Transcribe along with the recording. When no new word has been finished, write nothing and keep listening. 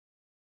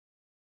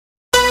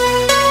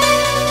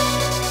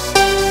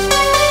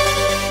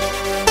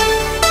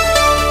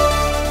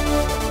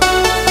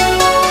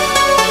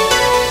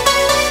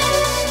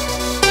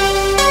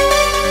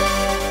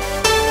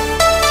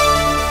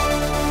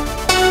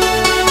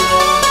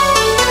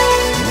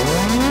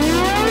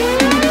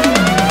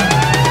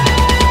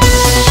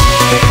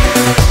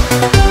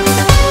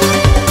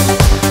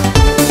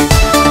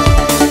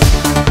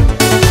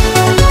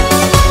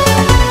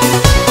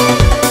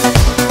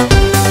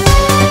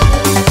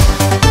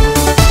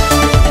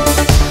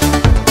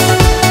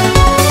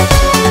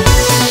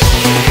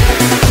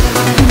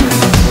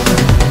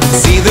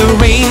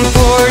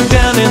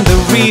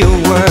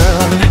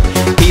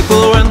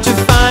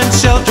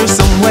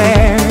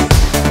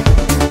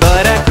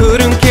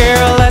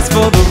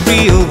for the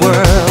real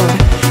world.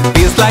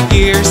 Feels like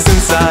years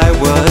since I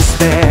was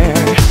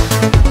there.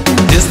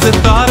 Just the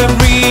thought of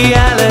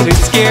reality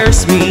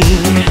scares me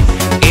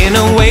in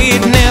a way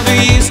it never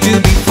used to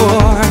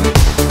before.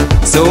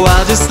 So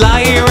I'll just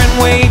lie here and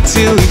wait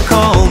till you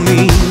call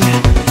me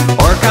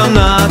or come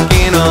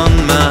knocking on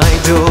my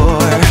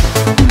door.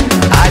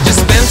 I just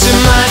spent too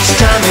much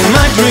time in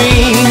my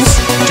dreams,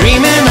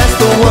 dreaming as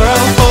the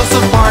world falls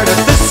apart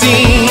at the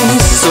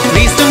seams. So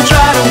please don't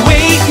try to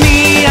wake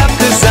me up,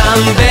 'cause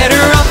I'm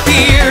better up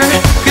here,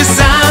 'cause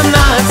I'm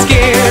not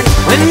scared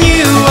when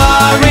you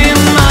are in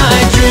my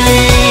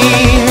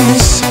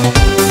dreams.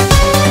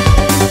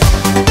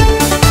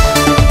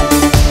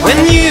 When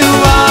you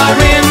are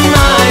in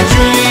my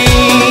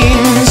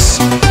dreams.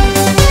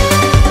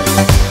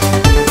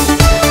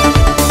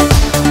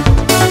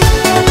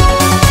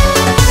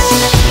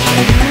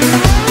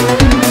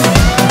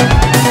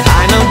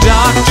 I know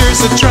doctors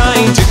are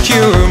trying to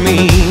cure me,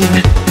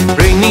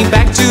 bring me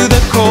back to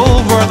the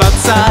cold world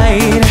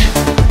outside.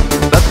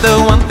 But the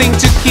one thing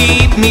to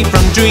keep me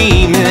from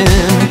dreaming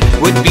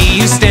would be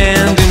you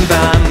standing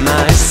by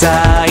my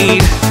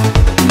side.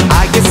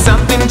 I guess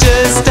something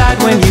just died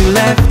when you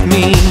left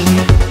me,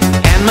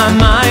 and my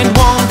mind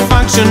won't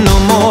function no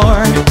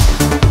more.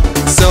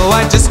 So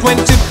I just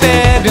went